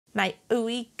My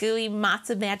ooey gooey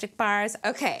matzo magic bars.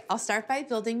 Okay, I'll start by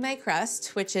building my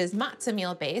crust, which is matzo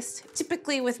meal based.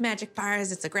 Typically with magic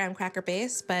bars, it's a graham cracker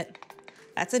base, but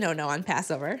that's a no-no on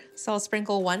Passover. So I'll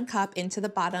sprinkle 1 cup into the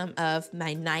bottom of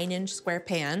my 9-inch square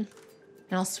pan,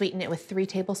 and I'll sweeten it with 3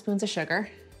 tablespoons of sugar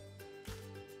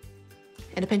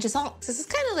and a pinch of salt. This is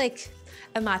kind of like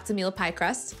a matzo meal pie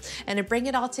crust. And to bring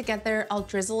it all together, I'll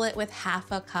drizzle it with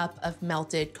 ½ a cup of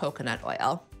melted coconut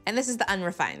oil. And this is the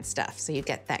unrefined stuff, so you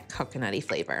get that coconutty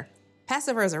flavor.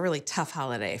 Passover is a really tough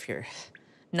holiday if you're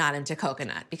not into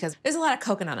coconut, because there's a lot of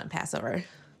coconut on Passover.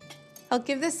 I'll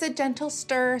give this a gentle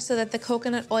stir so that the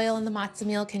coconut oil and the matzo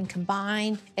meal can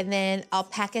combine, and then I'll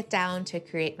pack it down to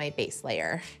create my base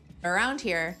layer. Around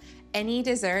here, any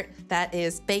dessert that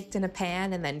is baked in a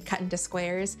pan and then cut into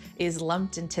squares is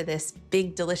lumped into this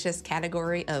big, delicious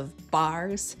category of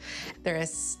bars. They're a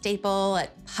staple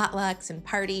at potlucks and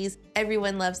parties.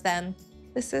 Everyone loves them.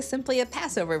 This is simply a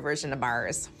Passover version of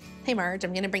bars. Hey Marge,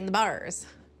 I'm gonna bring the bars.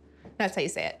 That's how you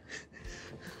say it.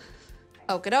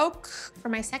 Okie-doke. For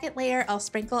my second layer, I'll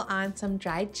sprinkle on some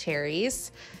dried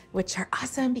cherries, which are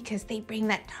awesome because they bring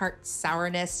that tart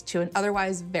sourness to an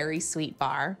otherwise very sweet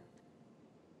bar.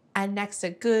 And next, a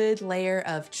good layer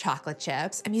of chocolate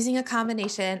chips. I'm using a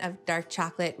combination of dark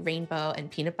chocolate, rainbow,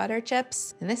 and peanut butter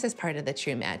chips. And this is part of the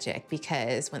true magic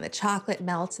because when the chocolate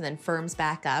melts and then firms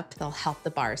back up, they'll help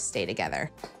the bars stay together.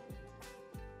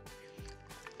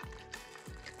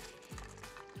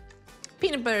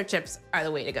 Peanut butter chips are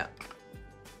the way to go.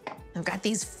 I've got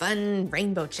these fun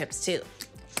rainbow chips too.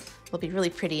 They'll be really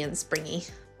pretty and springy.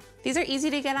 These are easy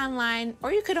to get online,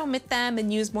 or you could omit them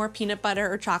and use more peanut butter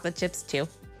or chocolate chips too.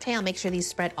 Okay, I'll make sure these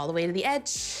spread all the way to the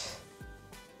edge.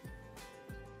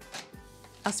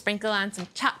 I'll sprinkle on some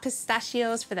chopped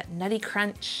pistachios for that nutty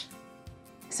crunch.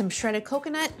 Some shredded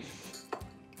coconut.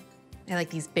 I like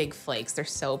these big flakes, they're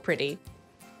so pretty.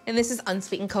 And this is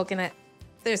unsweetened coconut.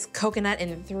 There's coconut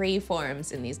in 3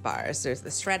 forms in these bars. There's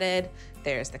the shredded,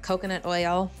 there's the coconut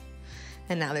oil,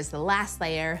 and now there's the last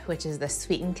layer, which is the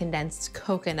sweetened condensed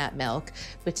coconut milk,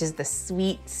 which is the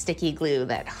sweet, sticky glue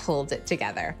that holds it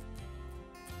together.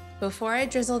 Before I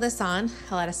drizzle this on,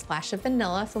 I'll add a splash of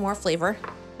vanilla for more flavor.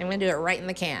 I'm gonna do it right in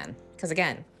the can, because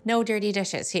again, no dirty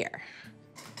dishes here.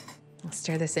 I'll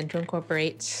stir this in to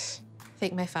incorporate. I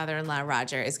think my father-in-law,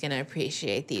 Roger, is gonna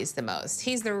appreciate these the most.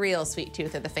 He's the real sweet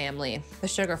tooth of the family, the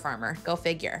sugar farmer, go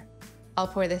figure. I'll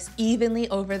pour this evenly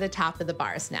over the top of the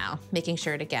bars now, making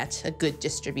sure to get a good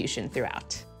distribution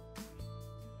throughout.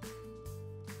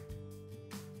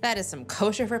 That is some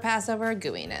kosher for Passover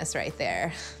gooiness right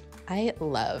there. I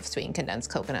love sweetened condensed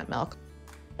coconut milk.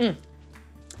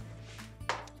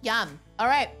 Yum. All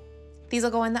right, these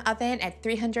will go in the oven at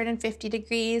 350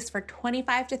 degrees for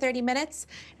 25 to 30 minutes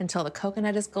until the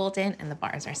coconut is golden and the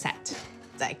bars are set.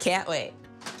 I can't wait.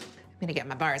 I'm gonna get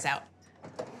my bars out.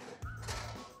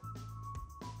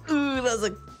 Ooh, those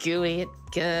look gooey and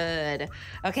good.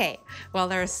 Okay, while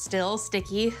they're still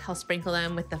sticky, I'll sprinkle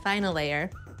them with the final layer.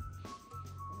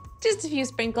 Just a few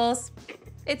sprinkles.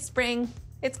 It's spring.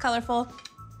 It's colorful.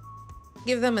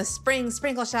 Give them a spring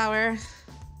sprinkle shower.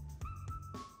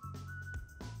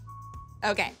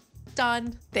 Okay,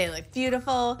 done. They look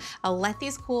beautiful. I'll let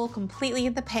these cool completely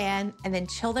in the pan and then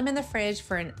chill them in the fridge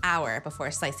for an hour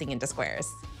before slicing into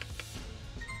squares.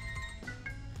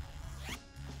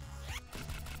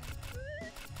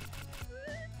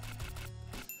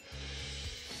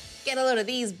 Get a load of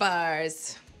these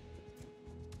bars.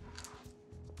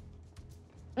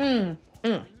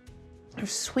 They're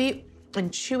sweet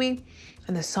and chewy,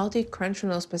 and the salty crunch from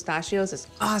those pistachios is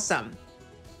awesome.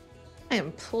 I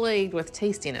am plagued with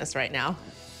tastiness right now.